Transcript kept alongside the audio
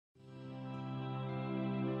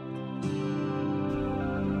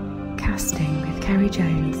Broadcasting with Kerry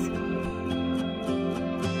Jones.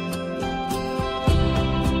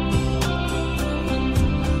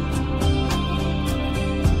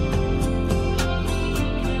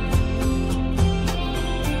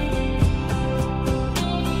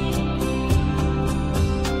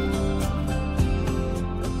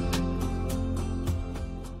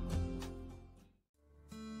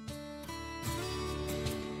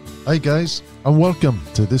 Hi guys, and welcome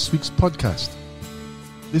to this week's podcast.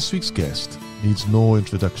 This week's guest needs no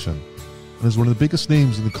introduction and is one of the biggest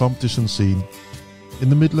names in the competition scene in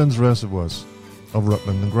the Midlands reservoirs of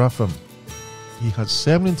Rutland and Grafham. He has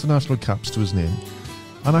 7 international caps to his name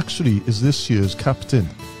and actually is this year's captain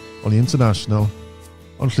on the international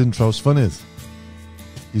on Llyn Trawsfynnydd.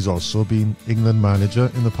 He's also been England manager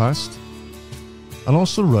in the past and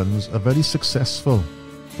also runs a very successful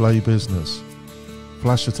fly business,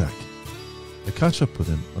 Flash Attack. I catch up with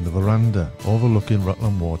him on the veranda overlooking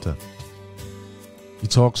Rutland Water. He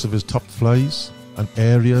talks of his top flies and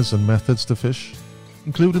areas and methods to fish,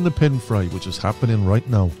 including the pin fry, which is happening right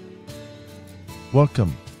now.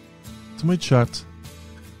 Welcome to my chat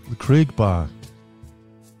with Craig Barr.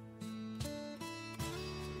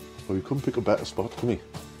 Well, you couldn't pick a better spot, can we?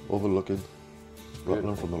 Overlooking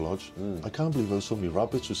Rutland from the lodge. I can't believe there's so many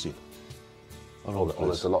rabbits we've seen.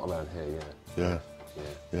 There's a lot around here, Yeah.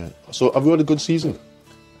 So have you had a good season?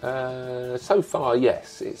 So far,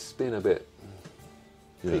 yes. It's been a bit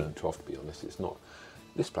peak and trough, to be honest. It's not.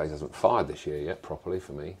 This place hasn't fired this year yet properly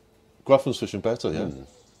for me. Grafham's fishing better, yeah. And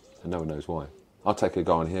no one knows why. I take a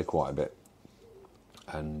guy on here quite a bit,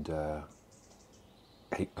 and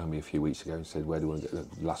he phoned me a few weeks ago and said, "Where do we want to go?"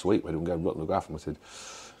 Last week, "Where do we want to go?" Rutland, Grafham. I said,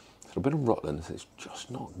 "I've been in Rutland." I said, "It's just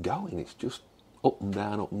not going. It's just up and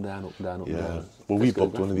down, up and down, up and down, up and down." Well, we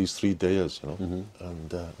booked one of these 3 days, you know,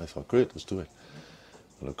 and I thought, great, let's do it.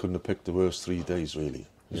 And I couldn't have picked the worst 3 days, really.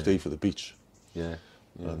 It was day for the beach. Yeah.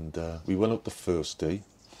 And we went out the first day,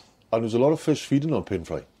 and there was a lot of fish feeding on pin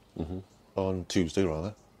fry, on Tuesday,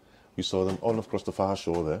 rather. We saw them on across the far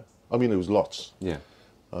shore there. I mean, there was lots. Yeah.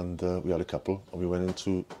 And we had a couple, and we went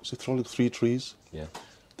into, like 3 trees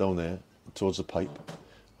down there, towards the pipe,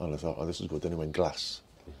 and I thought, oh, this is good. Then it went glass.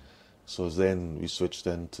 So then we switched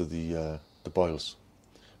then to the boils,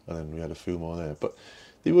 and then we had a few more there. But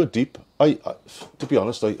they were deep. To be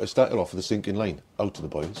honest, I started off with a sinking line out to the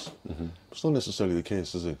boils. It's not necessarily the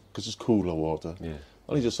case, is it? Because it's cooler water. Yeah.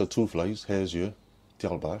 I just had 2 flies, hares here,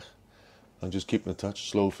 Dialbach, and just keeping in touch,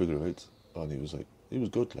 slow figure eight. And he was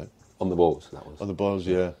good, like. On the balls, that was? On the boils,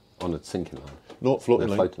 yeah. On a sinking line? No, floating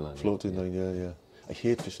line. Floating line. Floating line, yeah. I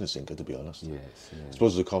hate fishing a sinker, to be honest. Yes. I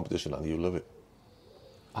suppose it's a competition, and you love it.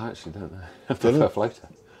 I actually don't know. I prefer a floater.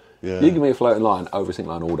 Yeah. You give me a floating line over a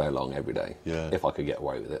sinking line all day long, every day. Yeah. If I could get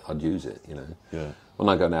away with it, I'd use it, you know. Yeah. When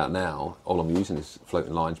I go out now, all I'm using is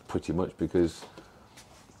floating lines pretty much because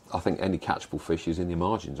I think any catchable fish is in your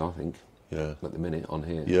margins, I think. Yeah. At the minute on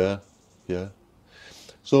here. Yeah.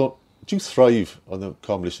 So, do you thrive on the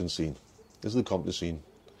competition scene? Is the competition scene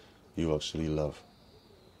you actually love?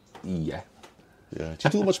 Yeah. Yeah. Do you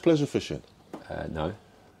do much pleasure fishing? No.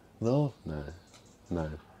 No? No.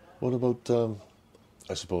 What about,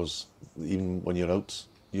 I suppose, even when you're out,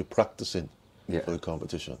 you're practising for the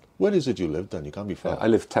competition? Where is it you live then? You can't be far. I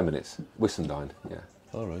live 10 minutes, Whissendine, yeah.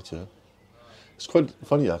 All right, yeah. It's quite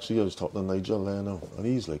funny, actually. I was talking to Nigel there now, and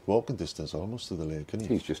he's like walking distance almost to the lake, isn't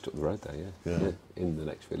he? He's just up the road there, yeah. In the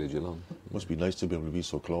next village along. Must be nice to be able to be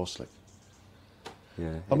so close, like.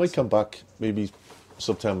 Yeah. I might come back, maybe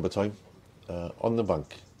September time, on the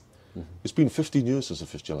bank. It's been 15 years since I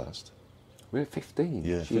fished you last. We're at 15?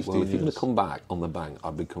 Yeah, 15 Well, if you're going years. to come back on the bank,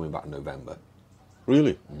 I'll be coming back in November.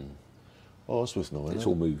 Really? Oh, that's worth knowing. It's isn't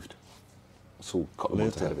all it? moved. It's all a couple of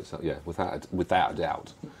months Later. ahead of itself. Yeah, without a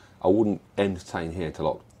doubt. I wouldn't entertain here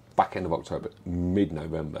till back end of October,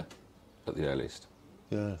 mid-November at the earliest.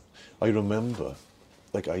 Yeah. I remember,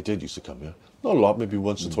 like I used to come here. Not a lot, maybe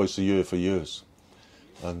once or twice a year for years.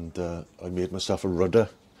 And I made myself a rudder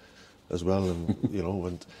as well. And, you know,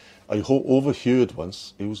 and I overheard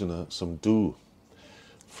once, he was in some do.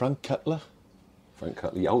 Frank Cutler? Frank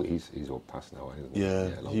Cutley, oh, he's all past now, isn't he?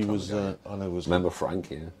 Yeah, a long he time was, ago. and I was... Remember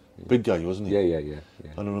Frank, yeah. Big guy, wasn't he? Yeah.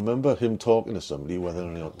 And I remember him talking to somebody, whether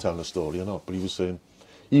or not telling a story or not, but he was saying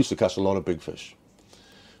he used to catch a lot of big fish.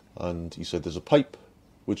 And he said there's a pipe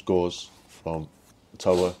which goes from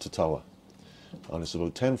tower to tower. And it's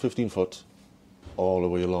about 10, 15 foot all the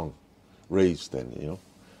way along, raised then, you know.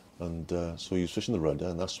 And so he was fishing the rudder,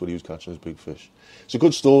 and that's what he was catching his big fish. It's a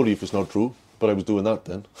good story if it's not true, but I was doing that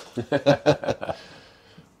then.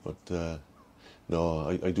 But no,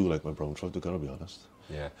 I do like my brown trout, I've got to be honest.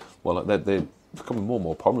 Yeah, well, they're becoming more and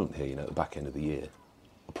more prominent here, you know, at the back end of the year.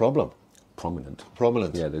 A problem? prominent.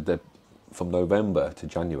 Prominent? Yeah, they're from November to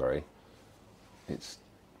January, it's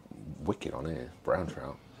wicked on here, brown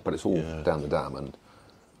trout. But it's all down the dam and...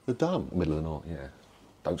 The dam? Middle of the night, yeah.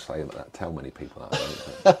 Don't say that. Tell many people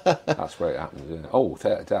that. That's where it happens, yeah. Oh,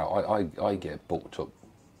 without a doubt, I get booked up.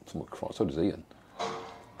 So does Ian.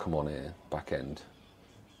 Come on here, back end.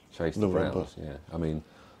 Chase the browns, yeah. I mean,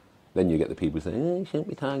 then you get the people saying, you shouldn't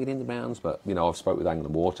be targeting the browns. But, you know, I've spoke with Llyn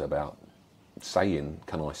Water about saying,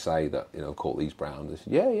 can I say that, you know, caught these browns? They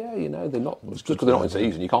said, yeah, you know, they're not, just because they're not in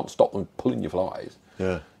season, you can't stop them pulling your flies.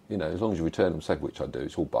 Yeah. You know, as long as you return them safe, which I do,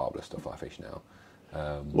 it's all barbless stuff I fish now.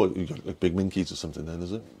 What, you got like big minkies or something then,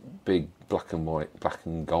 is it? Big black and white, black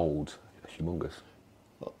and gold, humongous.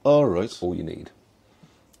 All right. That's all you need.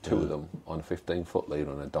 Two of them on a 15-foot lead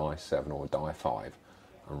on a die 7 or a die 5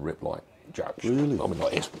 and rip like jabs. Really? I mean,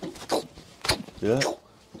 like this. Yeah.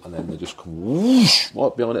 And then they just come whoosh,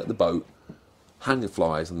 right behind it at the boat, hang the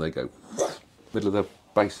flies, and they go whoosh, middle of the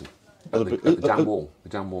basin. At the dam wall. The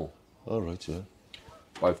dam wall. All right, yeah.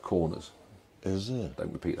 Both corners. Is it?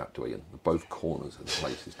 Don't repeat that to Ian. Both corners are the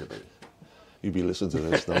places to be. You'll be listening to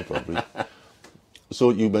this now, probably.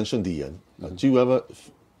 So you mentioned Ian. Do you ever,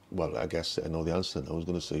 well, I guess I know the answer. I was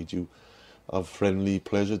going to say, do you have friendly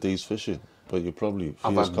pleasure days fishing? But you probably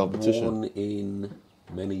fierce competition. I've had one in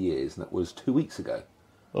many years, and that was 2 weeks ago.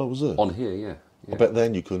 Oh, was it? On here, yeah. I bet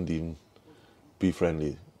then you couldn't even be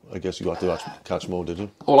friendly. I guess you had to catch more, did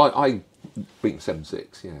you? Well, I beat him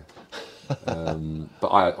 7-6, yeah. But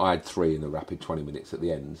I had 3 in a rapid 20 minutes at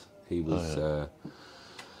the end. He was, I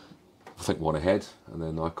think, 1 ahead, and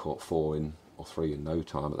then I caught 4 or 3 in no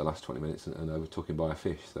time at the last 20 minutes and overtook him by a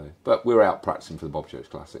fish. So, but we were out practicing for the Bob Church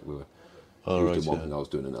Classic. We were doing one thing, I was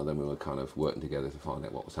doing another, and we were kind of working together to find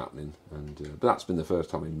out what was happening. And but that's been the first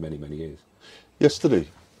time in many, many years. Yesterday,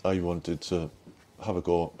 I wanted to have a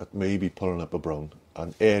go at maybe pulling up a brown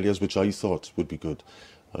and areas which I thought would be good.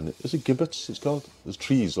 And is it gibbets, it's called? There's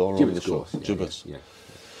trees all around the shore. Gibbets. Yeah.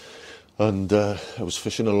 And I was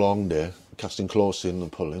fishing along there, casting close in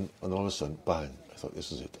and pulling, and all of a sudden, bang, I thought,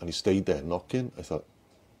 this is it. And he stayed there knocking. I thought,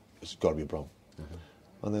 it's got to be a brown.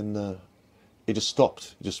 And then he just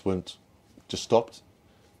stopped. He just stopped.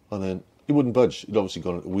 And then he wouldn't budge. He'd obviously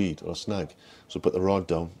gone at a weed or a snag. So I put the rod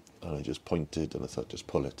down, and I just pointed, and I thought, just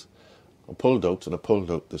pull it. I pulled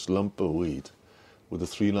out this lump of weed with a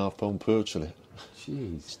 3.5 pound perch in it.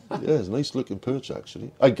 Jeez. Yeah, it's a nice looking perch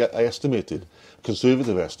actually. I estimated,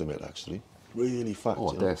 conservative estimate actually, really fat.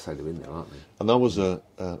 Oh, I dare say they're in there, aren't they? And that was a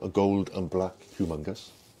gold and black humongous.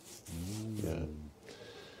 Yeah.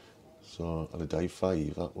 So, and a day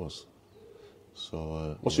 5 that was.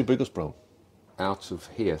 So, what's your biggest brown? Out of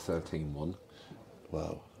here, 13-1.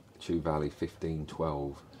 Wow. Chew Valley,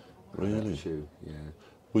 15-12. Really? Chew, yeah.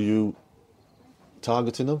 Were you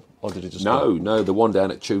targeting them, or did it just... No, the one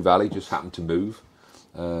down at Chew Valley just happened to move.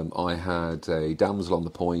 I had a damsel on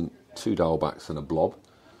the point, 2 dialbacks and a blob.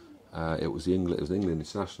 It was England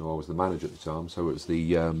International. I was the manager at the time, so it was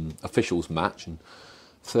the officials match. And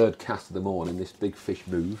third cast of the morning, this big fish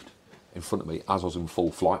moved in front of me as I was in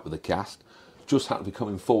full flight with the cast. Just happened to be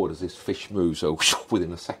coming forward as this fish moved, so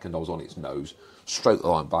within a second I was on its nose, straight the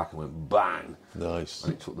line back and went bang. Nice.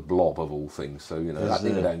 And it took the blob of all things, so, you know, that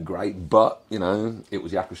didn't go down great, but, you know, it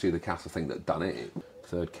was the accuracy of the cast, I think, that done it.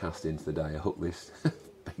 Third cast into the day, I hooked this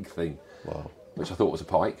big thing. Wow. Which I thought was a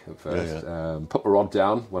pike at first. Yeah. Put my rod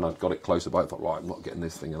down when I got it closer by. I thought, right, I'm not getting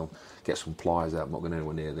this thing. I'll get some pliers out. I'm not going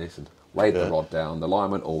anywhere near this. And laid the rod down. The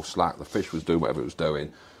line went all slack. The fish was doing whatever it was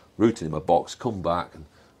doing. Rooting in my box. Come back and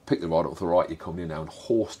picked the rod up. I thought, right, you're coming in now, and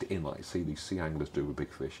horsed it in like you see these sea anglers do with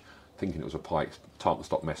big fish, thinking it was a pike. Time to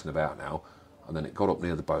stop messing about now. And then it got up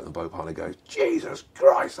near the boat, and the boat pilot goes, Jesus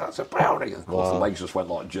Christ, that's a brownie. And of course, the legs just went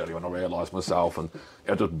like jelly when I realised myself, and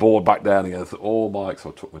I just bored back down again. I thought, oh my,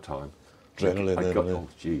 so I took my time.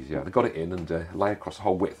 Adrenaline. I got it in and lay across the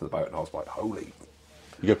whole width of the boat, and I was like, holy.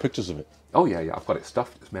 You got pictures of it? Oh yeah, I've got it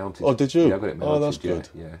stuffed, it's mounted. Oh, did you? Yeah, I've got it mounted. Oh, that's good.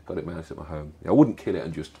 Yeah, got it mounted at my home. Yeah, I wouldn't kill it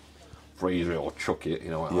and just freeze it or chuck it, you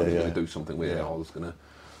know, I was going to do something with it, I was going to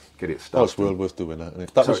get it stuffed. Oh, it's well worth doing that, isn't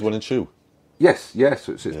it? That was one in Chew? Yes,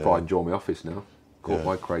 so it's pride and joy in my office now. Caught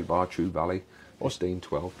by Craig Barr, Chew Valley,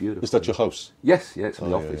 15-12, beautiful. Is that your house? Yes, it's in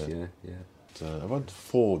the office, yeah. I've had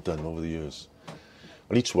 4 done over the years.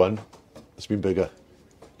 And each one has been bigger.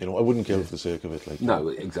 You know, I wouldn't kill for the sake of it. Like no,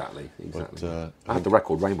 exactly. But, I had the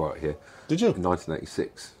record rainbow out here. Did you? In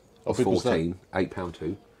 1986. How big was that? 14,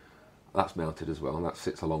 £8.2. That's mounted as well, and that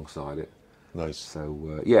sits alongside it. Nice.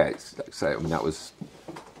 So, it's, I mean, that was,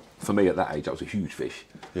 for me at that age, that was a huge fish.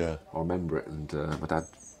 Yeah. I remember it, and my dad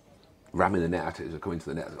ramming the net at it as I come into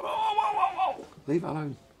the net. I was like, whoa, leave it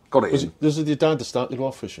alone. got it in. Was it your dad that started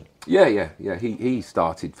off fishing? Yeah. He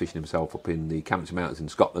started fishing himself up in the Campbell Mountains in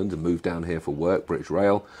Scotland and moved down here for work, British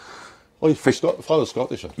Rail. Oh, you father's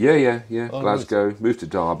Scottish? Yeah. Oh, Glasgow, right. moved to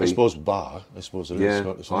Derby. I suppose Barr. I suppose it is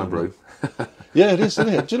Scottish. Yeah, Brew. Yeah, it is, isn't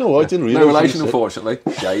it? Do you know what? I didn't realise. No relation, unfortunately.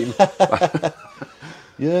 Shame.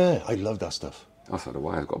 Yeah, I love that stuff. I don't know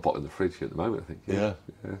why. I've got a bottle in the fridge at the moment, I think. Yeah.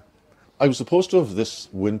 I was supposed to have this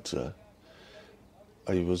winter,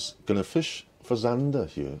 I was going to fish for Zander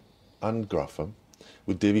here and Graffham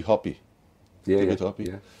with Davy Hoppy. David Hoppy.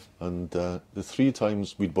 Yeah. And the 3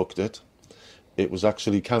 times we'd booked it, it was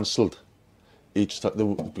actually cancelled each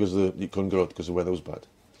time because you couldn't go out because the weather was bad.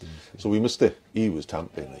 So we missed it. He was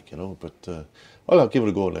tamping, but I'll give it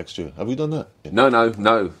a go next year. Have we done that? No.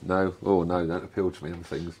 Oh, no, don't appeal to me, them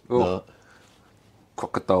things. Oh, No.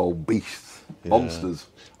 Crocodile beasts, monsters.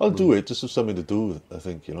 I'll do it just as something to do, I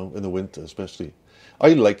think, in the winter especially.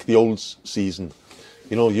 I like the old season.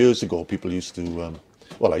 Years ago people used to,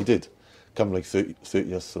 I did, come like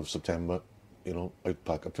 30th of September, I'd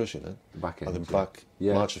pack up fishing, Back in. And then back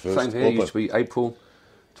Yeah. March 1st. Same here, used to be April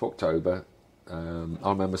to October. I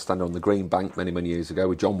remember standing on the Green Bank many, many years ago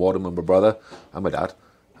with John Wadham and my brother and my dad,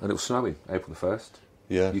 and it was snowing April the 1st.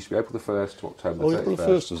 Yeah. It used to be April the 1st to October the 31st. April the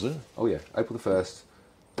 1st, was it? Oh, yeah, April the 1st,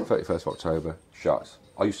 31st of October, shuts.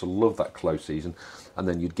 I used to love that close season, and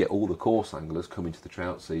then you'd get all the coarse anglers coming to the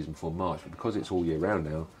trout season before March, but because it's all year round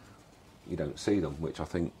now, you don't see them, which I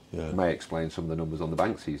think may explain some of the numbers on the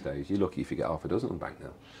banks these days. You're lucky if you get half a dozen on the bank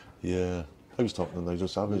now. Yeah. I was talking to Nigel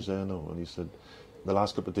Savage there now, and he said the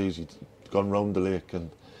last couple of days he'd gone round the lake and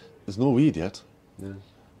there's no weed yet. Yeah.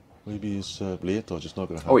 Maybe it's late or just not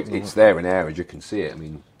going to happen. Oh, it's there in areas, you can see it. I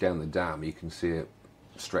mean, down the dam, you can see it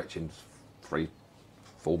stretching 3-4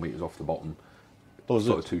 metres off the bottom.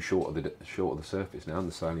 Sort of too short of the surface now, in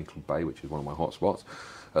the Sailing Club Bay, which is one of my hot spots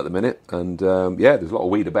at the minute. And there's a lot of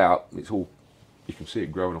weed about. It's all, you can see it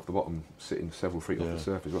growing off the bottom, sitting several feet off the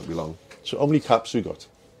surface. It won't be long. So how many caps you got?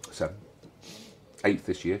 7. 8th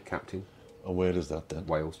this year, captain. And where is that then?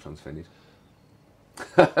 Wales, Trawsfynnydd.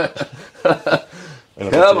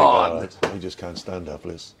 Come on! I just can't stand that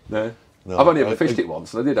place. No. I've only ever fished it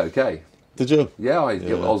once, and I did okay. Did you? Yeah, I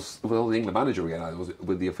was the England manager again. I was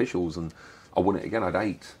with the officials, and I won it again. I had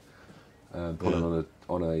 8, pulling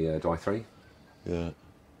on a dry 3. Yeah.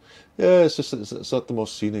 Yeah, it's not the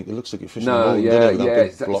most scenic. It looks like you're fishing. No,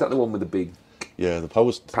 is that the one with the big? Yeah, the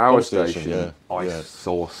power station. Yeah. Ice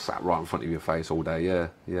sauce sat right in front of your face all day.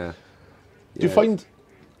 Yeah. Do you find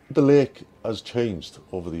the lake has changed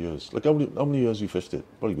over the years? Like how many years you fished it?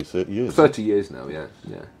 Probably be 30 years. 30 years now.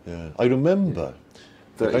 Yeah. I remember.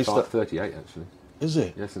 35, 38 actually. Is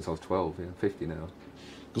it? Yeah, since I was 12. Yeah, 50 now.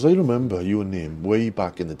 Because I remember you and him way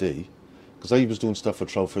back in the day. Because I was doing stuff for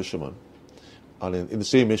Trout Fisherman, and in the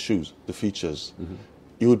same issues, the features,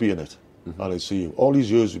 you would be in it, and I'd see you. All these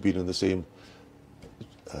years we've been in the same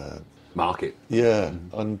market. Yeah,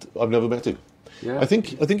 and I've never met him. Yeah. I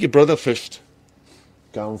think your brother fished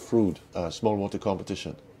Gownfrood, small water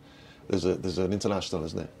competition. There's an international,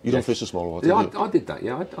 isn't there? You don't fish the small water. Yeah, do you? I did that.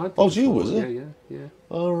 Yeah, I did Oh, you was it? Yeah.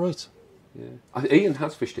 All right. Yeah, Ian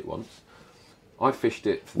has fished it once. I fished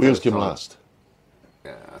it. For Wales came last.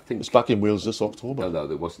 Yeah, I think it's back in Wales this October. No,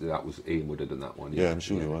 that was Ian would have done that one. Yeah, I'm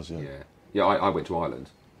sure he was. Yeah. I went to Ireland.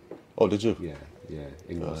 Oh, did you? Yeah.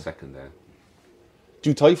 England was second there. Do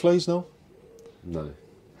you tie flies now? No.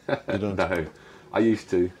 You don't? No. I used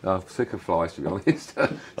to. I'm sick of flies, to be honest.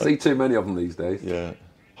 See too many of them these days. Yeah.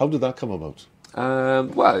 How did that come about?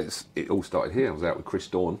 Well, it all started here. I was out with Chris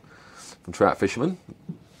Dawn from Trout Fisherman,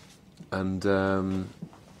 and the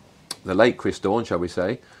late Chris Dawn, shall we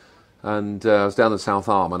say. And I was down the South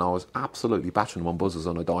Arm, and I was absolutely battering on buzzers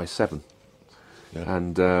on a die 7. Yeah.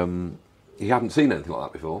 And he hadn't seen anything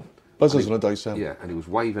like that before. Buzzers on a die 7? Yeah, and he was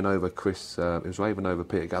waving over Chris, he was waving over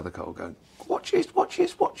Peter Gathercole, going, watch this.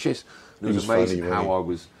 And it was amazing how I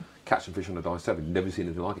was catching fish on a die 7. Never seen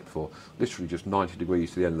anything like it before. Literally just 90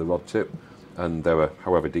 degrees to the end of the rod tip. And they were,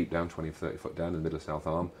 however deep down, 20 or 30 foot down in the middle of South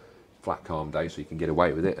Arm. Flat, calm day, so you can get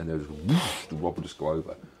away with it. And there was whoosh, the rod would just go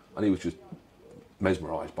over. And he was just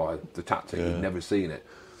mesmerised by the tactic. He'd never seen it.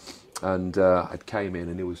 And I came in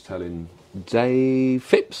and he was telling Dave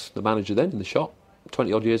Phipps, the manager then in the shop,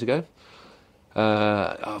 20 odd years ago,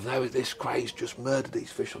 I've noticed this Craig's just murdered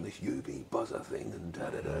these fish on this UV buzzer thing and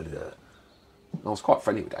da-da-da-da. And I was quite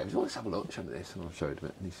friendly with Dave. He said, let's have a look, show me this. And I showed him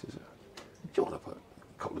it. And he says, do you want to put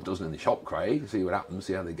a couple of dozen in the shop, Craig, see what happens,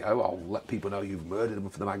 see how they go? I'll let people know you've murdered them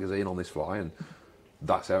for the magazine on this fly. And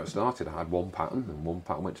that's how it started. I had one pattern, and one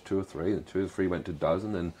pattern went to 2 or 3, and 2 or 3 went to a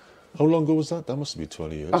dozen, and How long ago was that? That must have been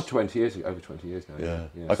 20 years. Oh, 20 years ago, over 20 years now. Yeah.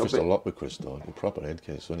 Yeah. I fished a lot with Chris, though. A proper head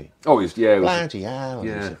case, wasn't he? Oh, he was. Bloody hell.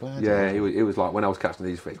 It was like when I was catching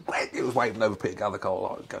these fish, he was waving over Peter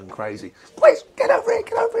Gathercole, like going crazy. Quiz, get over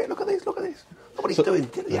it, look at this. Look what he's doing,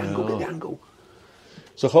 get the angle.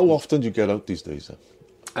 So how often do you get out these days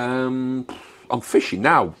then? I'm fishing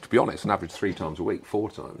now, to be honest, an average 3 times a week, 4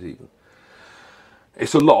 times even.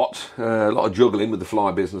 It's a lot of juggling with the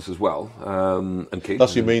fly business as well. And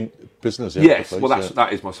that's your main business, yeah? Yes,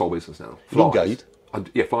 that is my sole business now. Flies. Guide?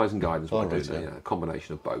 Flies and guide is what I do now, a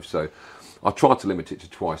combination of both. So I try to limit it to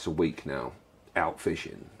twice a week now, out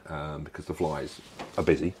fishing, because the flies are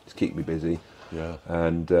busy, just keep me busy. Yeah.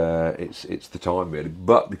 And it's the time really.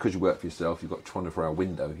 But because you work for yourself, you've got a 24-hour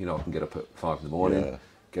window. You know, I can get up at 5 in the morning,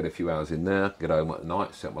 get a few hours in there, get home at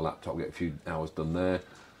night, set my laptop, get a few hours done there,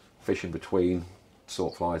 fish in between,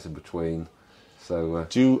 sort flies in between. So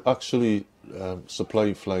do you actually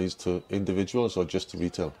supply flies to individuals or just to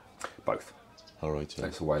retail? Both. All right. Yeah.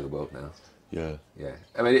 That's the way of the world now. Yeah. Yeah.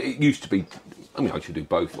 I mean, it used to be. I mean, I should do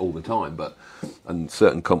both all the time, and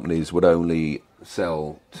certain companies would only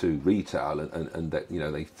sell to retail, and that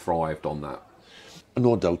they thrived on that.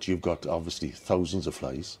 No doubt, you've got obviously thousands of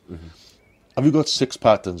flies. Mm-hmm. Have you got 6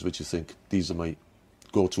 patterns which you think these are my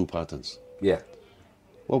go-to patterns? Yeah.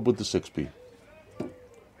 What would the 6 be?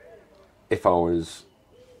 If I was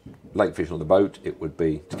lake fishing on the boat, it would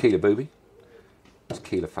be tequila booby,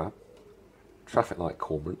 tequila fab, traffic light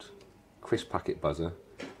cormorant, crisp packet buzzer,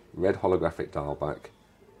 red holographic dialback,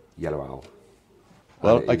 yellow owl.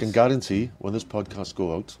 Well, I can guarantee when this podcast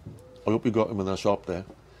go out, I hope you got them in their shop there,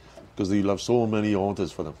 because you'll have so many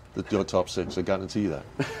orders for them. Your top 6, I guarantee that.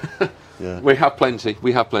 Yeah. We have plenty.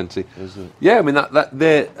 Is it? Yeah, I mean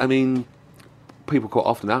I mean, people quite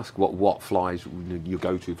often ask what flies your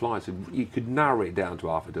go-to flies. You could narrow it down to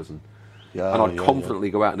half a dozen. Yeah, and I'd confidently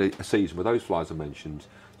go out in a season with those flies I mentioned.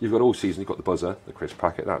 You've got all season. You've got the buzzer, the crisp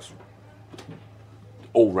packet. That's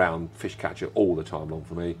all-round fish catcher all the time long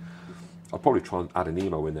for me. I'd probably try and add an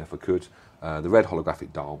emo in there if I could. The red holographic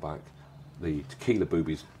dialback. The tequila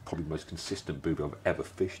booby is probably the most consistent booby I've ever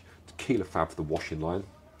fished. Tequila fab for the washing line.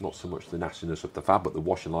 Not so much the nastiness of the fab, but the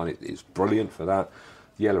washing line, it's brilliant for that.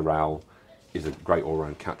 The yellow owl is a great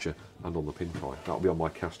all-round catcher, and on the pin fry. That'll be on my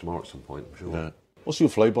cast tomorrow at some point, I'm sure. Yeah. What's your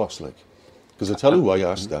fly box like? Because I tell you why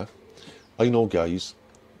I asked that. I know guys,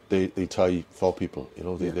 they tie 4 people,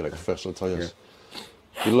 they're like professional tiers.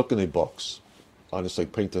 Yeah. You look in a box, and it's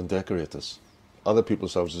like paint and decorators. Other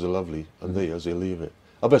people's houses are lovely, and they leave it.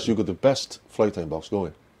 I bet you've got the best fly tying box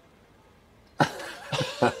going.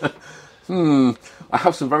 I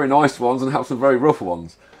have some very nice ones and have some very rough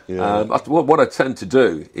ones. Yeah. What I tend to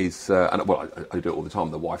do is, I do it all the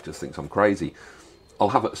time. The wife just thinks I'm crazy. I'll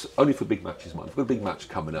have it only for big matches, man. If I've got a big match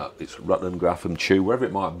coming up, it's Rutland, Graffham, Chew, wherever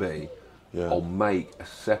it might be. Yeah. I'll make a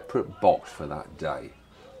separate box for that day.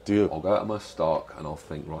 Do you? I'll go out of my stock and I'll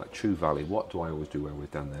think, right, Chew Valley, what do I always do when we're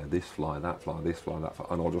down there? This fly, that fly, this fly, that fly.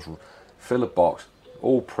 And I'll just fill a box,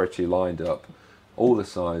 all pretty, lined up, all the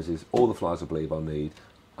sizes, all the flies I believe I'll need,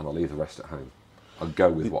 and I'll leave the rest at home. I'll go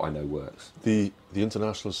with what I know works. The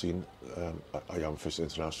international scene, I haven't fished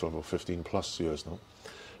international for about 15 plus years now,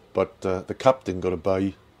 but the captain got to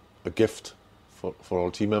buy a gift for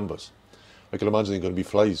all team members. I can imagine they're going to be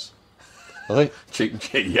flies. Right? Cheap and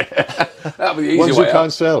cheap, yeah. That'll be the easy ones way you out.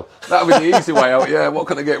 Can't sell. That'll be the easy way out, yeah. What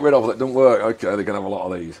can I get rid of that don't work? Okay, they're going to have a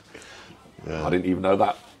lot of these. Yeah. I didn't even know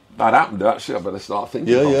that happened, actually. I better start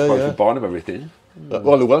thinking. I'm supposed to buy them everything.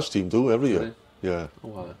 Well, the Welsh team do every year. Yeah.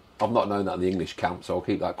 Well, I've not known that in the English camp, so I'll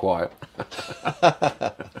keep that quiet.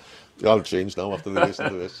 I'll change now after they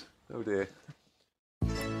listen to this. Oh dear.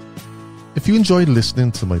 If you enjoyed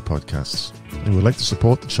listening to my podcasts and would like to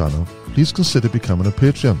support the channel, please consider becoming a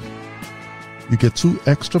Patreon. You get 2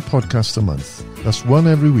 extra podcasts a month. That's 1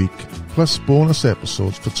 every week, plus bonus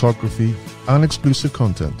episodes, photography and exclusive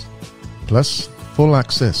content. Plus full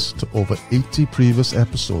access to over 80 previous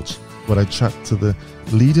episodes where I chat to the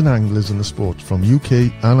leading anglers in the sport from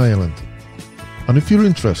UK and Ireland. And if you're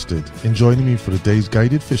interested in joining me for a day's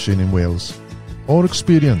guided fishing in Wales or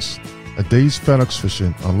experience a day's ferox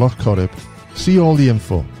fishing on Loch Corrib, see all the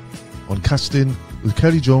info on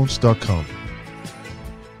castingwithkerryjones.com. So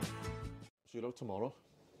you're out tomorrow?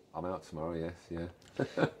 I'm out tomorrow, yes, yeah.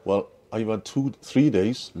 Well, I've had 3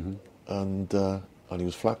 days, and it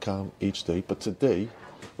was flat calm each day, but today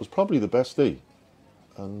was probably the best day.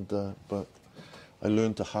 And but I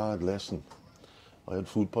learned a hard lesson. I had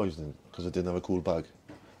food poisoning because I didn't have a cool bag.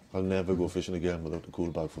 I'll never go fishing again without a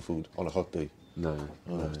cool bag for food on a hot day. No.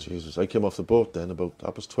 Jesus. I came off the boat then about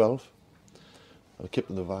 12. I kept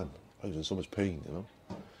in the van. I was in so much pain,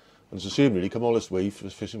 And it's a shame, really, come all this way for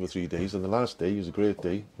fishing for 3 days, and the last day was a great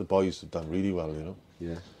day. The boys have done really well, you know.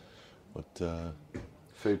 Yeah. But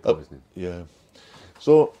Food poisoning. yeah.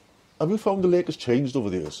 So, have you found the lake has changed over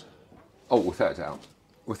the years? Oh, without a doubt.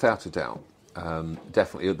 Without a doubt.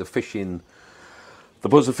 Definitely. The fishing, the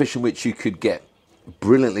buzzer fishing which you could get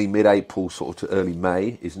brilliantly mid-April sort of to early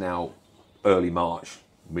May is now early March,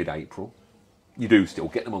 mid-April. You do still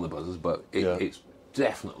get them on the buzzers, but it's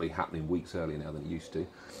definitely happening weeks earlier now than it used to.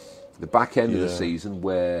 The back end of the season,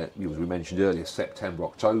 where, as we mentioned earlier, September,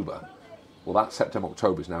 October, well, that September,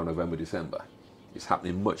 October is now November, December. It's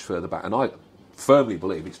happening much further back. And I firmly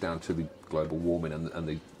believe it's down to the global warming and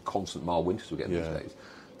the constant mild winters we're getting these days.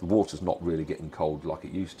 The water's not really getting cold like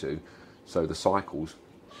it used to, so the cycle's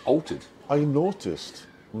altered. I noticed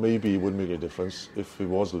maybe it would make a difference if it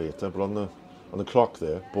was later, but on the clock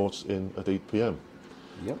there, boats in at 8 p.m.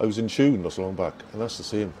 Yep. I was in June not so long back, and that's the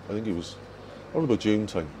same. I think it was around about June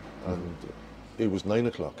time, and it was 9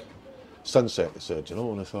 o'clock. Sunset, it said, you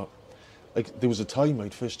know, and I thought, like, there was a time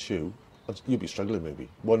I'd fish Chew, and you'd be struggling maybe.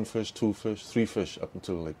 1 fish, 2 fish, 3 fish up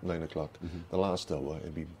until like 9 o'clock. The last hour,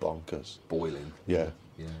 it'd be bonkers. Boiling. Yeah.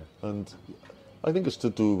 And I think it's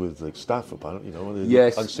to do with like staff, apparently, you know,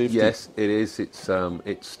 and safety. Yes, it is. It's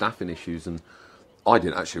staffing issues, and I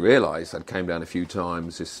didn't actually realise. I came down a few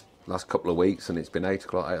times this last couple of weeks, and it's been 8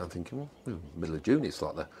 o'clock. I'm thinking, well, middle of June, it's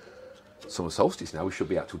like the summer solstice now. We should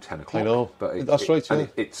be out till 10 o'clock. I know, but that's right. Yeah. And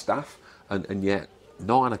it's staff, and yet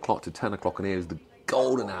 9 o'clock to 10 o'clock in here is the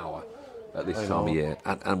golden hour at this time of year,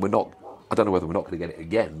 and we're not. I don't know whether we're not going to get it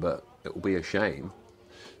again, but it will be a shame.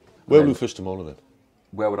 Where will you fish tomorrow then?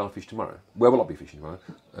 Where would I fish tomorrow? Where will I be fishing tomorrow?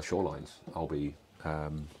 Shorelines. I'll be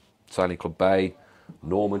Sailing Club Bay,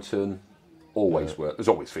 Normanton. Always work. There's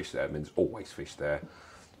always fish there. I mean, there's always fish there.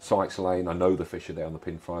 Sykes Lane. I know the fish are there on the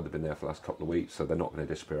pin fry. They've been there for the last couple of weeks, so they're not going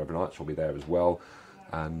to disappear overnight. So I'll be there as well.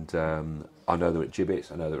 And I know they're at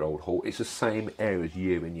Gibbets. I know they're at Old Hall. It's the same areas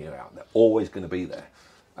year in, year out. They're always going to be there,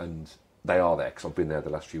 and they are there because I've been there the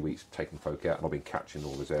last few weeks taking folk out, and I've been catching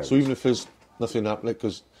all those areas. So even if there's nothing happening,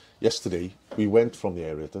 because yesterday we went from the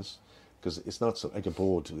aerators, because it's not so, like a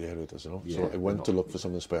board to the aerators, you know. Yeah, so I went to look for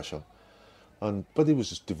something special, but it was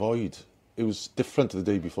just devoid. It was different to the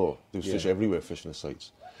day before. There was fish everywhere fishing the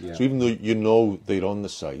sides. Yeah. So even though you know they're on the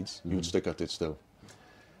sides, you would stick at it still.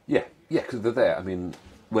 Yeah, because they're there. I mean,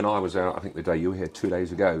 when I was out, I think the day you were here 2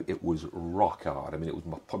 days ago, it was rock hard. I mean, it was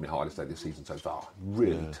probably the hardest day this season so far.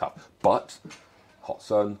 Really tough. But hot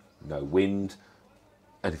sun, no wind,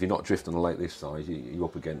 and if you're not drifting on a lake this size, you're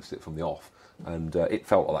up against it from the off. And it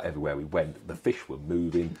felt like that everywhere we went. The fish were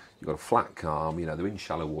moving. You've got a flat calm. You know, they're in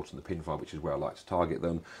shallow water in the pin fry, which is where I like to target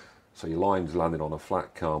them. So your line's landing on a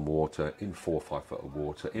flat, calm water, in 4 or 5 foot of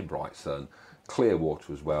water, in bright sun, clear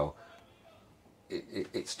water as well.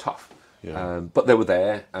 It's tough. Yeah. But they were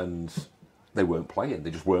there, and they weren't playing.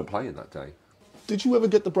 They just weren't playing that day. Did you ever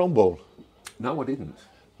get the brown bowl? No, I didn't.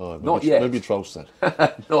 Oh, maybe, not yet. Maybe Trouse then.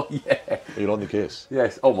 Not yet. You're on the case.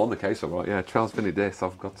 Yes. Oh, I'm on the case, all right. Yeah, Trawsfynnydd, yes.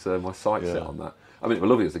 I've got my sights set on that. I mean, it was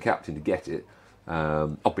lovely as the captain to get it.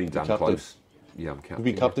 I've been down close. Yeah, I'm captain. Have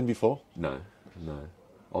you been captain before? No.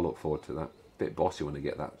 I'll look forward to that. Bit bossy when I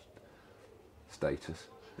get that status.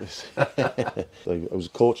 I was a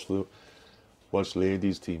coach for the Welsh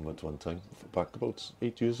ladies team at one time, back about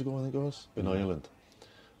 8 years ago, I think it was, in Ireland.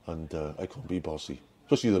 And I couldn't be bossy,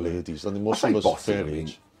 especially the ladies. And most of us fair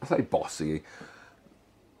age. I say bossy.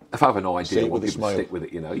 If I have an idea, I want people to stick with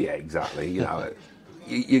it, you know. Yeah, exactly. You know,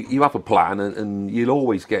 you have a plan, and you'll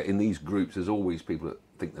always get in these groups. There's always people that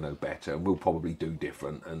think they know better, and we'll probably do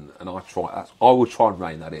different. And I will try and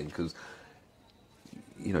rein that in, because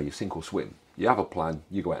you know, you sink or swim. You have a plan,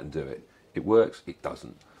 you go out and do it. It works, it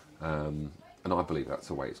doesn't. And I believe that's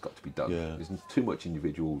the way it's got to be done. Yeah. There's too much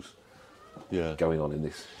individuals going on in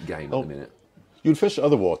this game at the minute. You'd fish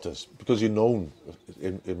other waters, because you're known,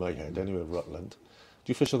 in my head anyway, Rutland. Do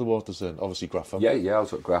you fish other waters then? Obviously Graffham. Yeah, I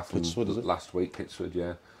was at Graffham Pittswood, last week. Pittswood,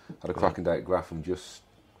 yeah. Had a cracking day at Graffham just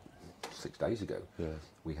 6 days ago. Yeah.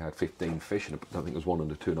 We had 15 fish, and I think there was one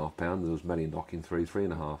under 2.5 pounds. There was many knocking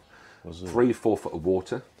 3.5. 3 4 foot of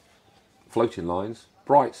water, floating lines,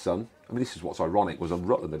 bright sun. I mean, this is what's ironic, was on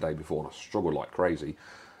Rutland the day before, and I struggled like crazy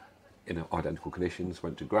in identical conditions.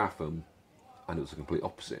 Went to Graffham, and it was the complete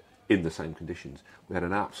opposite, in the same conditions. We had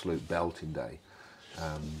an absolute belting day.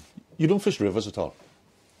 You don't fish rivers at all?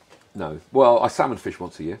 No. Well, I salmon fish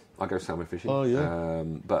once a year. I go salmon fishing. Oh, yeah.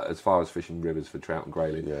 But as far as fishing rivers for trout and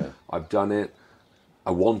grayling, I've done it.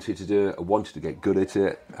 I wanted to do it. I wanted to get good at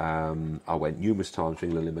it. I went numerous times to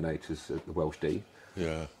England Eliminators at the Welsh D.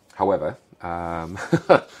 Yeah. However,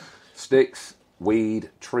 sticks, weed,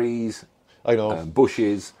 trees, I know.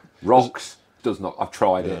 Bushes, rocks. does not. I've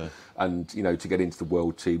tried it, and you know, to get into the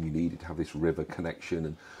world team, you needed to have this river connection,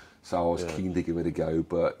 and so I was keen to give it a go.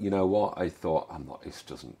 But you know what? I thought, I'm not. This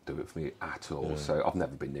doesn't do it for me at all. So I've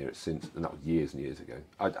never been near it since, and that was years and years ago.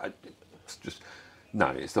 It's just no.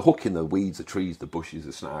 It's the hook in the weeds, the trees, the bushes,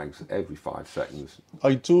 the snags every 5 seconds.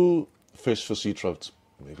 I do fish for sea trout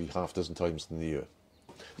maybe half a dozen times in the year.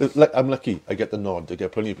 Like, I'm lucky. I get the nod. I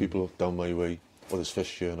get plenty of people down my way. Oh, there's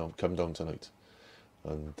fish here, and I'll come down tonight.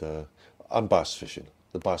 And I'm bass fishing.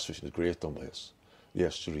 The bass fishing is great down by us. The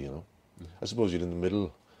estuary, you know. I suppose you're in the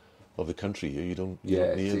middle of the country here. You don't.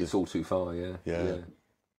 It's all too far. Yeah.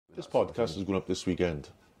 This podcast is going up this weekend.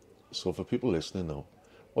 So for people listening now,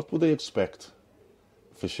 what would they expect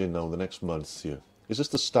fishing now the next month here? Is this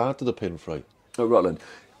the start of the pin fry? Oh, Rutland.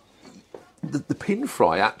 The pin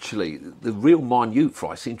fry, actually, the real minute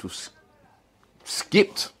fry seems to have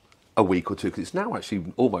skipped a week or two, because it's now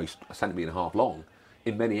actually almost a centimetre and a half long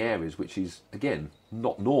in many areas, which is, again,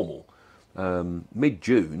 not normal.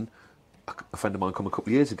 Mid-June, a friend of mine came a couple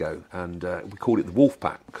of years ago, and we called it the wolf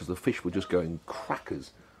pack, because the fish were just going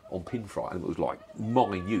crackers on pin fry, and it was like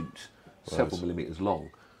minute, several millimetres long.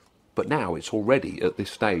 But now it's already at this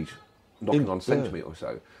stage knocking on a centimetre or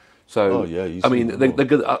so. So, I mean, they're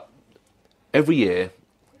good. Every year,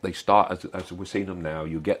 they start, as we're seeing them now,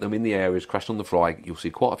 you get them in the areas, crash on the fry. You'll see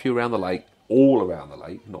quite a few around the lake, all around the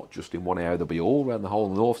lake, not just in one area. They'll be all around the whole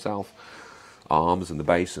north-south arms and the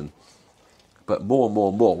basin. But more and more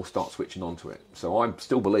and more will start switching onto it. So I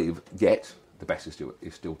still believe, yet, the best is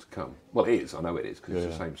still to come. Well, it is. I know it is, because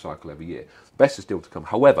it's the same cycle every year. The best is still to come.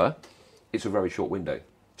 However, it's a very short window,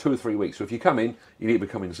 2 or 3 weeks. So if you come in, you need to be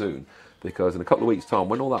coming soon. Because in a couple of weeks' time,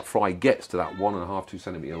 when all that fry gets to that 1.5 to 2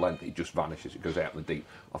 centimetre length, it just vanishes. It goes out in the deep.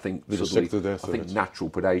 I think natural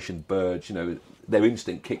predation, birds, you know, their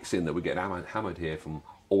instinct kicks in that we're getting hammered here from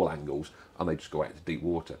all angles, and they just go out into deep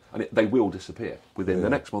water, and they will disappear within the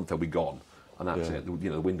next month. They'll be gone, and that's it. You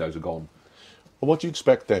know, the windows are gone. And what do you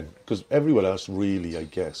expect then? Because everywhere else, really, I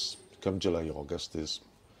guess, come July, August is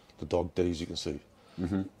the dog days. You can see.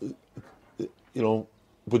 You know,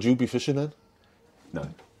 would you be fishing then? No.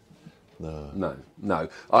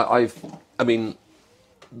 I mean,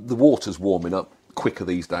 the water's warming up quicker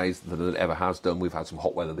these days than it ever has done. We've had some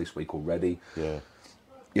hot weather this week already. Yeah.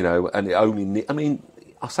 You know, and it only, I mean,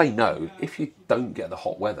 I say no. If you don't get the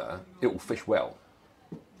hot weather, it will fish well.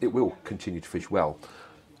 It will continue to fish well.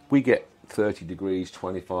 We get 30 degrees,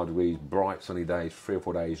 25 degrees, bright sunny days, 3 or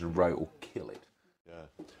 4 days in a row, it will kill it.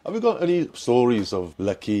 Yeah. Have you got any stories of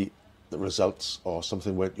lucky results, or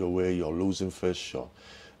something went your way, you're losing fish, or...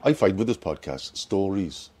 I find with this podcast,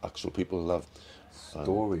 stories, actual people love.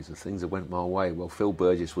 Stories of things that went my way. Well, Phil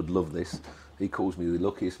Burgess would love this. He calls me the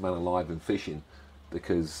luckiest man alive in fishing,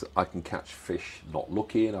 because I can catch fish not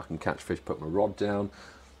looking, I can catch fish put my rod down.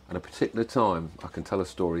 And a particular time, I can tell a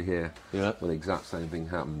story here where the exact same thing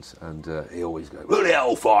happened. And he always goes, "Ruddy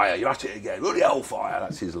Hellfire, you're at it again, Ruddy Hellfire."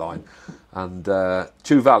 That's his line. And not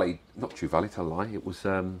Chew Valley, tell a lie, it was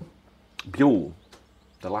Buell.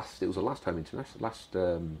 It was the last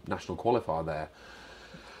national qualifier there,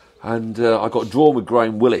 and I got drawn with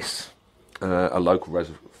Graham Willis, a local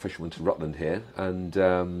fisherman to Rutland here, and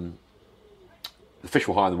the fish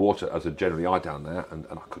were high in the water, as are generally are down there, and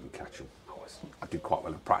I couldn't catch them. I did quite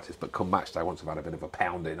well in practice, but come match day, once I've had a bit of a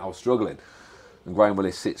pounding, I was struggling. And Graham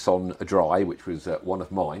Willis sits on a dry, which was one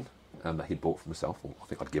of mine, that he'd bought for himself, or I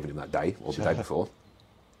think I'd given him that day, or the day before.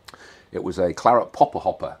 It was a claret popper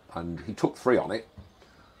hopper, and he took 3 on it.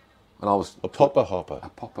 And I was... A popper hopper? A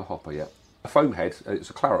popper hopper, yeah. A foam head. It's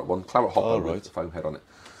a claret one. Claret hopper with a foam head on it.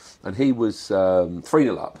 And he was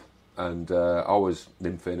 3-0 up. And I was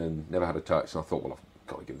nymphing and never had a touch. And I thought, well, I've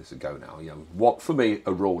got to give this a go now. You know, what, for me,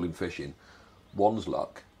 a rule in fishing, 1's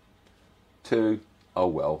luck. 2, oh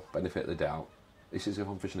well, benefit of the doubt. This is if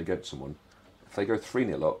I'm fishing against someone. If they go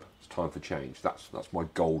 3-0 up, it's time for change. That's my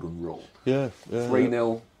golden rule.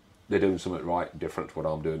 3-0, they're doing something right, different to what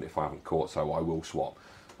I'm doing if I haven't caught, so I will swap.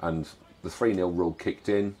 And the 3-0 rule kicked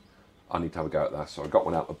in. I need to have a go at that. So I got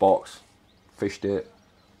one out of the box, fished it.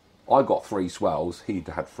 I got 3 swells. He'd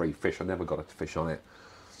had 3 fish. I never got a fish on it.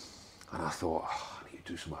 And I thought, I need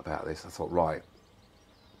to do something about this. I thought, right.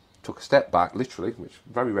 Took a step back, literally, which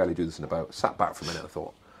very rarely do this in a boat. Sat back for a minute and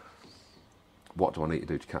thought, what do I need to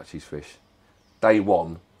do to catch these fish? Day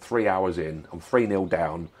 1, 3 hours in, I'm 3-0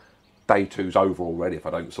 down. Day 2's over already if I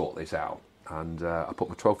don't sort this out. And I put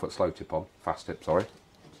my 12-foot slow tip on, fast tip, sorry,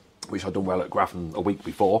 which I'd done well at Grafton a week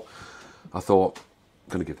before. I thought,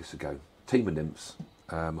 I'm going to give this a go. Team of nymphs,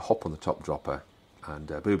 hop on the top dropper, and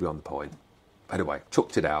booby on the point. Anyway,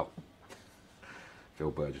 chucked it out. Phil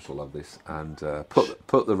Burgess will love this, and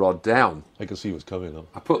put the rod down. I can see what's coming on.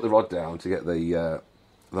 I put the rod down to get the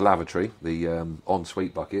lavatory, the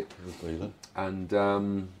ensuite bucket, and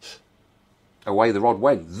away the rod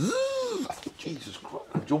went. I thought, Jesus Christ!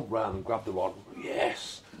 I jumped round and grabbed the rod.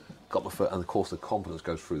 Yes, got my foot, and of course the confidence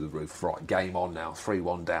goes through the roof. Right, game on now.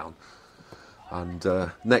 3-1 down,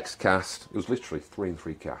 and next cast it was literally 3 and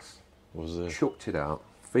 3 casts. Was it? Chucked it out,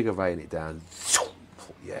 figure veining it down.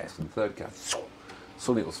 Yes, and the third cast.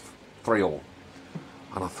 Suddenly it was 3-all,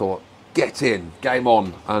 and I thought, get in, game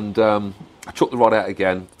on, and I chucked the rod out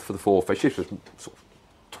again for the 4 fish. This was sort of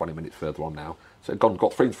 20 minutes further on now, so it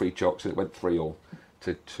got 3 and 3 chucks, and it went 3-all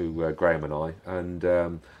to Graham and I, and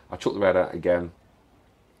I chucked the rod out again,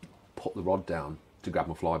 put the rod down to grab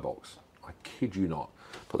my fly box. I kid you not,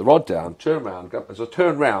 put the rod down, turned around, as I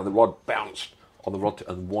turned round, the rod bounced on the rod,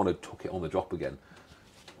 and one had took it on the drop again.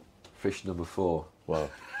 Fish number 4. Wow.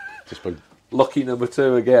 Just by... Lucky number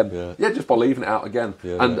 2 again. Yeah, just by leaving it out again.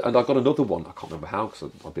 And I got another one. I can't remember how,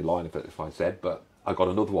 because I'd be lying if I said, but I got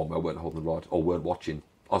another one where I weren't holding the rod, or weren't watching.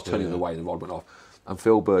 I was turning away and the rod went off. And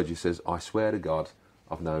Phil Burgess says, I swear to God,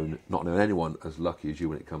 I've not known anyone as lucky as you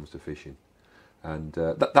when it comes to fishing. And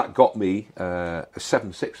that got me a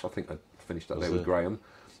 7-6. I think I finished that day with Graham.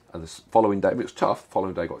 And the following day, it was tough.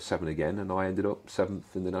 Following day, got 7 again, and I ended up 7th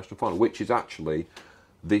in the national final, which is actually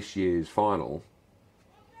this year's final.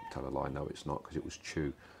 Tell a lie, no, it's not, because it was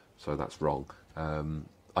Chew, so that's wrong.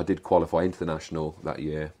 I did qualify into the national that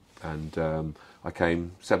year, and I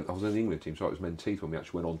came 7th. I was in the England team, so it was Menteith when we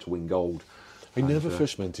actually went on to win gold. I never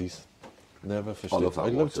fished Menteith. Never fished I it. love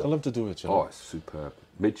that I love to do it. You know? Oh, it's superb.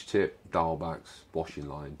 Midge tip, dialbacks, washing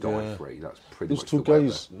line, die free. That's pretty much. Those two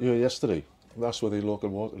guys yesterday. That's where the local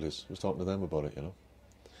water is. I was talking to them about it. You know.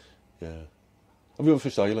 Yeah. Have you ever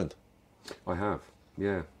fished Ireland? I have.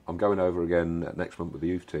 Yeah, I'm going over again next month with the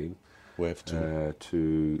youth team. Where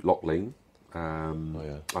to Llyn.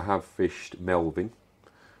 I have fished Melvin.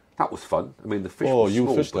 That was fun. I mean, the fish was small.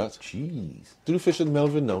 Oh, you fished that? Jeez. Did you fish in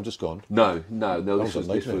Melvin now, just gone? No. This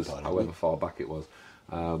was however far back it was.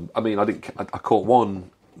 I mean, I caught one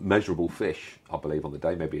measurable fish, I believe, on the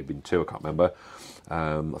day. Maybe it had been 2, I can't remember.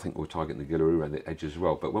 I think we were targeting the gillaroo around the edges as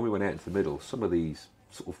well. But when we went out into the middle, some of these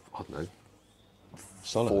sort of, I don't know,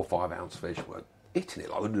 solid 4 or 5 ounce fish were hitting it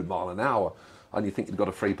like 100 mile an hour. And you think you've got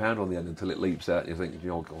a £3 on the end until it leaps out, and you think,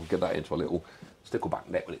 I'll get that into a little stickleback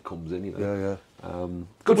net when it comes in, you know. Yeah.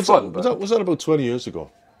 Good fun. Was that about 20 years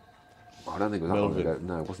ago? I don't think it was that long ago.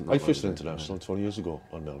 No, it wasn't that I long fished ago. international 20 years ago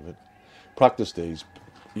on Melvin. Practice days,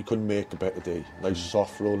 you couldn't make a better day. Nice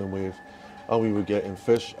soft rolling wave. And we were getting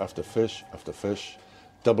fish after fish after fish.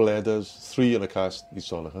 Double headers, 3 in a cast, each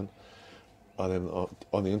Sonahan. And then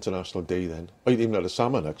on the international day then, I even had a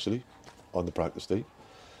salmon actually, on the practice day.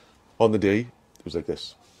 On the day, it was like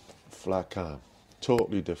this, flat calm,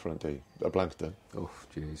 totally different day. I blanked then. Oh,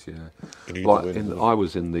 jeez, yeah. I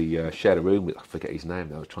was in the shared a room with, I forget his name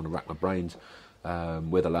now, I was trying to rack my brains,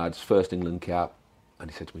 with the lads, first England cap, and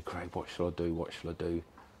he said to me, Craig, what shall I do?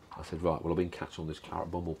 I said, right, well, I've been catching on this carrot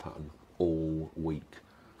bumble pattern all week.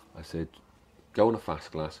 I said, go on a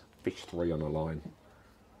fast glass, fish 3 on a line.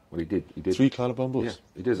 Well, he did. 3 carrot bumbles? Yeah,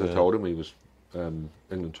 he did, as I told him. He was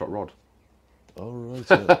England top rod. All right,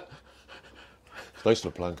 yeah. It's nice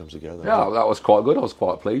when a plan comes together. Yeah, that was quite good. I was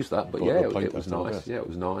quite pleased with that. But yeah, it was nice. Best. Yeah, it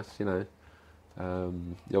was nice, you know.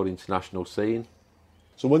 The old international scene.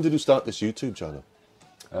 So when did you start this YouTube channel?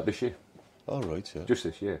 This year. All right, yeah. Just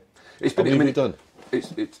this year. It's been. How many have you done?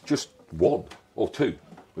 It's just 1 or 2.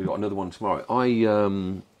 We've got another one tomorrow.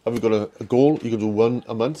 Have you got a goal? You can do 1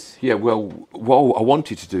 a month? Yeah, well, I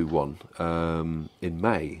wanted to do 1 in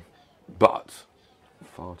May, but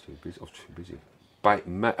far too busy. I was too busy.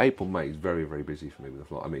 April, May is very, very busy for me with the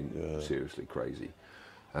flight. I mean, seriously crazy.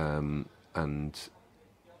 And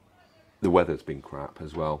the weather's been crap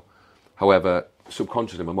as well. However,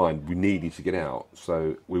 subconsciously in my mind, we needed to get out.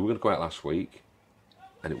 So we were going to go out last week,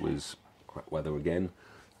 and it was crap weather again.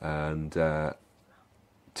 And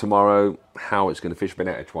tomorrow, how it's going to fish. I've been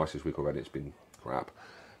out here twice this week already. It's been crap.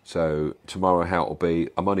 So tomorrow, how it'll be.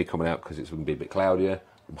 I'm only coming out because it's going to be a bit cloudier.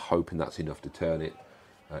 I'm hoping that's enough to turn it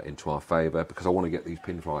into our favour, because I want to get these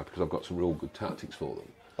pin fry, because I've got some real good tactics for them.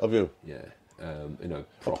 Have you? Yeah.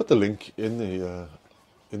 I'll put the link in the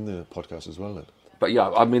podcast as well then. But yeah,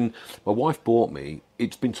 I mean, my wife bought me.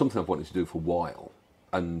 It's been something I've wanted to do for a while,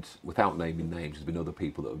 and without naming names, there's been other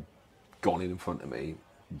people that have gone in front of me,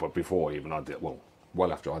 but before even I did, well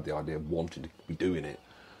after I had the idea of wanting to be doing it.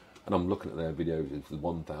 And I'm looking at their videos, it's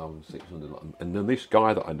 1,600, and then this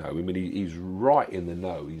guy that I know, I mean, he's right in the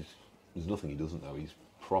know. There's nothing he doesn't know. He's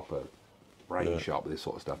proper brain sharp with this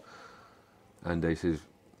sort of stuff. And he says,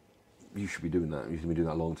 you should be doing that. You should be doing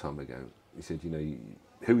that a long time ago. He said,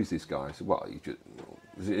 who is this guy? I said, well,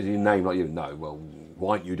 is it your name like you? No. Well,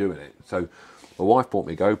 why aren't you doing it? So my wife bought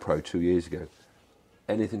me a GoPro 2 years ago.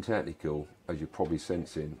 Anything technical, as you're probably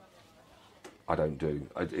sensing, I don't do.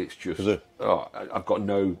 It's just, I've got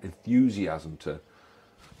no enthusiasm to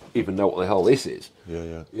even know what the hell this is.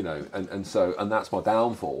 Yeah. And that's my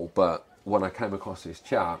downfall. But when I came across this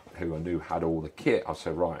chap who I knew had all the kit, I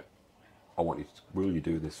said, right, will you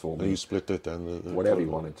do this for me? And you split it then? Whatever you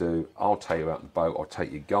want to do. I'll take you out the boat, I'll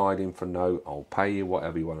take your guide in for a note, I'll pay you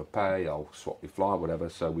whatever you want to pay, I'll swap your flight, whatever.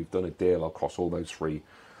 So we've done a deal across all those 3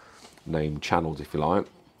 named channels, if you like.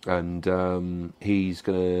 And he's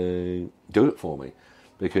going to do it for me,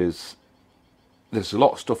 because there's a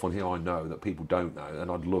lot of stuff on here I know that people don't know, and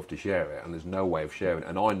I'd love to share it, and there's no way of sharing it.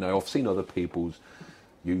 And I know, I've seen other people's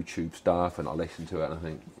YouTube stuff, and I listen to it, and I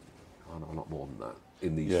think, I know a lot more than that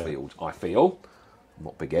in these fields. I feel, I'm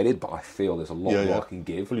not big-headed, but I feel there's a lot more I can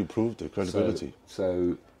give. Well, you proved the credibility.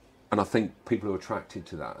 So, and I think people are attracted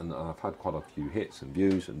to that, and I've had quite a few hits and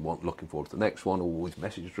views, and looking forward to the next one. All these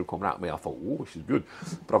messages were coming at me. I thought, oh, this is good,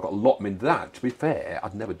 but I've got a lot. I mean, that, to be fair,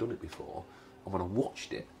 I'd never done it before, and when I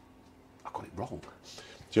watched it, I got it wrong.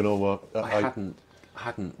 Do you know what? I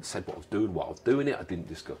hadn't said what I was doing while I was doing it. I didn't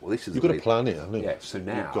discuss. Well, this is. You've got to plan it, haven't you? Yeah. So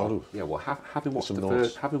now, you've got to. Yeah. Well, having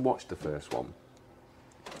watched the first one,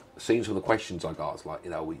 seeing some of the questions I got, I was like,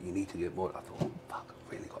 you need to get more. I thought, oh, fuck,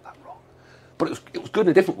 I really got that wrong. But it was good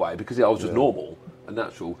in a different way, because I was just normal and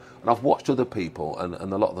natural. And I've watched other people, and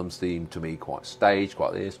a lot of them seem to me quite staged,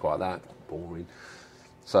 quite this, quite that, boring.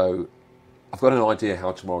 So I've got an idea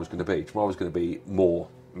how tomorrow's going to be. Tomorrow's going to be more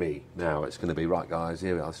me. Now it's going to be, right, guys,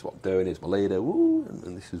 here we are, this is what I'm doing, here's my leader, woo,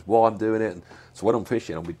 and this is why I'm doing it. And so when I'm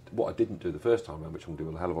fishing, what I didn't do the first time around, which I'm going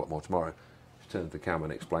to do a hell of a lot more tomorrow, is turn to the camera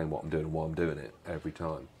and explain what I'm doing and why I'm doing it every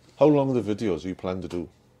time. How long are the videos you plan to do?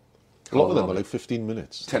 A lot of them are like 15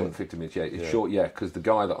 minutes. 10 15 minutes, yeah. It's short, because the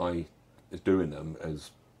guy that is doing them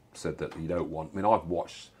has said that you don't want... I mean, I've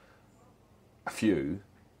watched a few,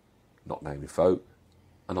 not naming folk,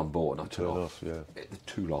 and I'm bored and I turn off. It's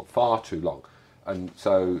too long, far too long. And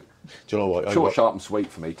so, do you know what? Short, sharp and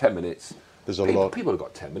sweet for me, 10 minutes. There's a lot. People have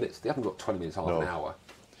got 10 minutes. They haven't got 20 minutes, half an hour.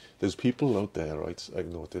 There's people out there, right, I've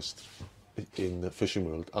noticed, in the fishing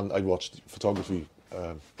world, and I watched photography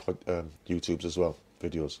YouTubes as well,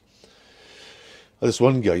 videos. This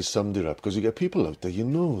one guy summed it up, because you get people out there,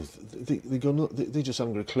 they just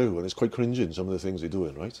haven't got a clue, and it's quite cringing, some of the things they're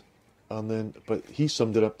doing, right? And then, but he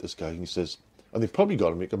summed it up, this guy, and he says, and they've probably got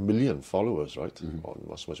to make 1 million followers, right? Oh,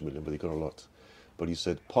 not so much 1 million, but they've got a lot. But he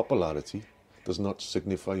said, popularity does not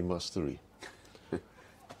signify mastery.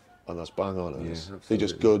 And that's bang on. They're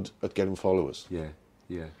just good at getting followers. Yeah.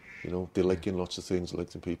 They're liking lots of things,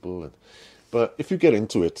 liking people. But if you get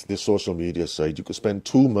into it, this social media side, you could spend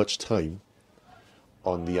too much time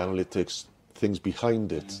on the analytics, things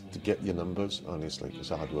behind it to get your numbers, and it's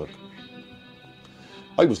hard work.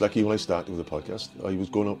 I was lucky when I started with the podcast. I was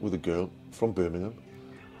going up with a girl from Birmingham,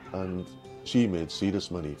 and she made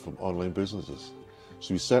serious money from online businesses.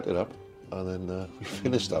 So we set it up, and then we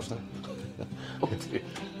finished after.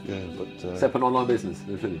 Set up an online business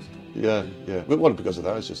and finished. Yeah. But one, because of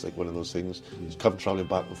that, it's just like one of those things. You come travelling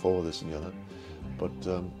back and forth, this and the other. But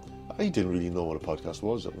I didn't really know what a podcast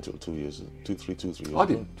was up until 2 years, 3 years. I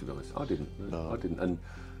didn't, to be honest. I didn't. No. I didn't. And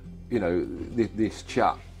this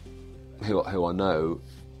chap who I know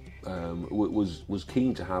was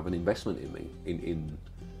keen to have an investment in me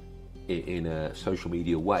in a social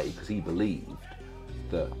media way, because he believed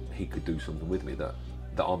that he could do something with me that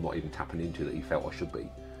I'm not even tapping into, that he felt I should be.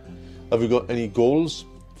 Have you got any goals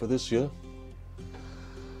for this year?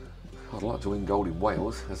 I'd like to win gold in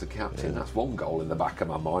Wales as a captain. That's one goal in the back of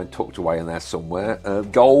my mind, tucked away in there somewhere.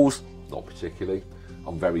 Goals, not particularly.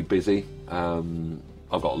 I'm very busy. I've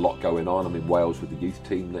got a lot going on. I'm in Wales with the youth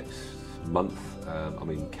team next month. I'm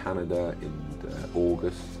in Canada in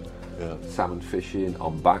August. Salmon fishing.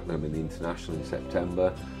 I'm back. I'm in the International in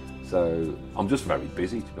September. So I'm just very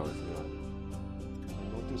busy, to be honest with you.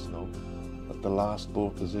 I notice now that the last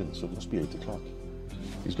boat is in, so it must be 8 o'clock.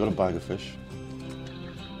 He's got a bag of fish.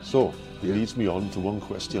 So, it leads me on to one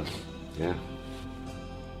question. Yeah.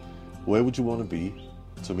 Where would you want to be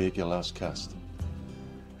to make your last cast?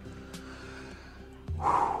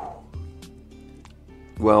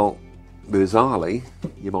 Well, bizarrely,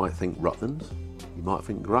 you might think Rutland, you might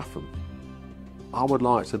think Grafham. I would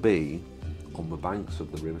like to be on the banks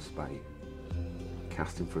of the River Spey,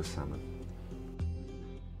 casting for a salmon.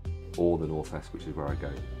 Or the northwest, which is where I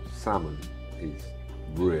go. Salmon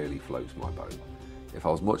really floats my boat. If I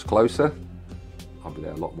was much closer, I'd be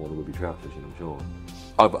there a lot more than would be trout fishing, I'm sure.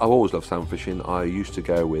 I've always loved salmon fishing. I used to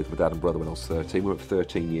go with my dad and brother when I was 13. We went for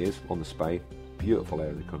 13 years on the Spey. Beautiful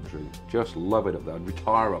area of the country. Just love it up there. I'd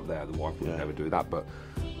retire up there. The wife would never do that, but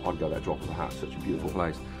I'd go there, drop of the hat. Such a beautiful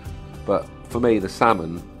place. But for me, the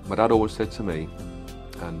salmon, my dad always said to me,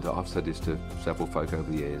 and I've said this to several folk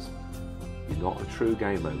over the years, you're not a true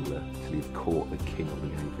game angler till you've caught the king of the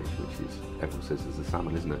game fish, which is, everyone says is the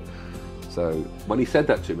salmon, isn't it? So when he said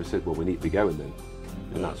that to me, I said, well, we need to be going then.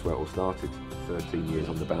 And that's where it all started. 13 years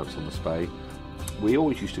on the bounce on the Spey. We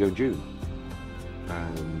always used to go in June.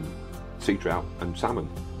 Sea trout and salmon.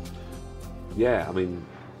 Yeah, I mean,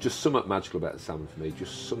 just something magical about the salmon for me.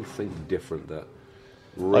 Just something different that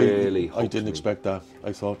really I didn't expect that.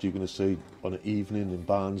 I thought you were going to say on an evening in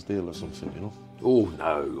Barnsdale or something, you know? Oh,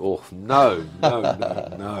 no.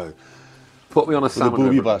 Put me on a salmon.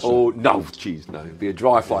 Booby bass. Oh, no, jeez, no. It'd be a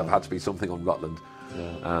dry fly. It had to be something on Rutland.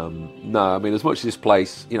 Yeah. No, I mean, as much as this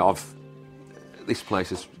place, you know, this place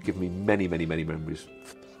has given me many, many, many memories.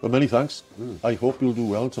 Well, many thanks. I hope you'll do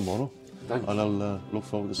well tomorrow. Thanks. And I'll look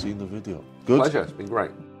forward to seeing the video. Good. Pleasure. It's been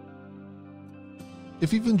great.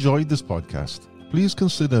 If you've enjoyed this podcast, please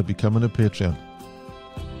consider becoming a Patreon.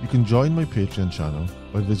 You can join my Patreon channel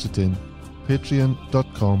by visiting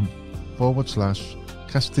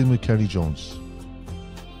patreon.com/Casting with Ceri Jones,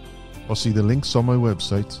 or see the links on my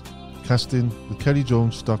website,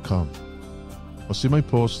 castingwithcerijones.com, or see my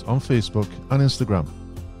posts on Facebook and Instagram.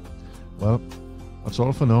 Well, that's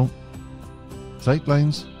all for now. Tight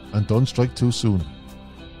lines and don't strike too soon.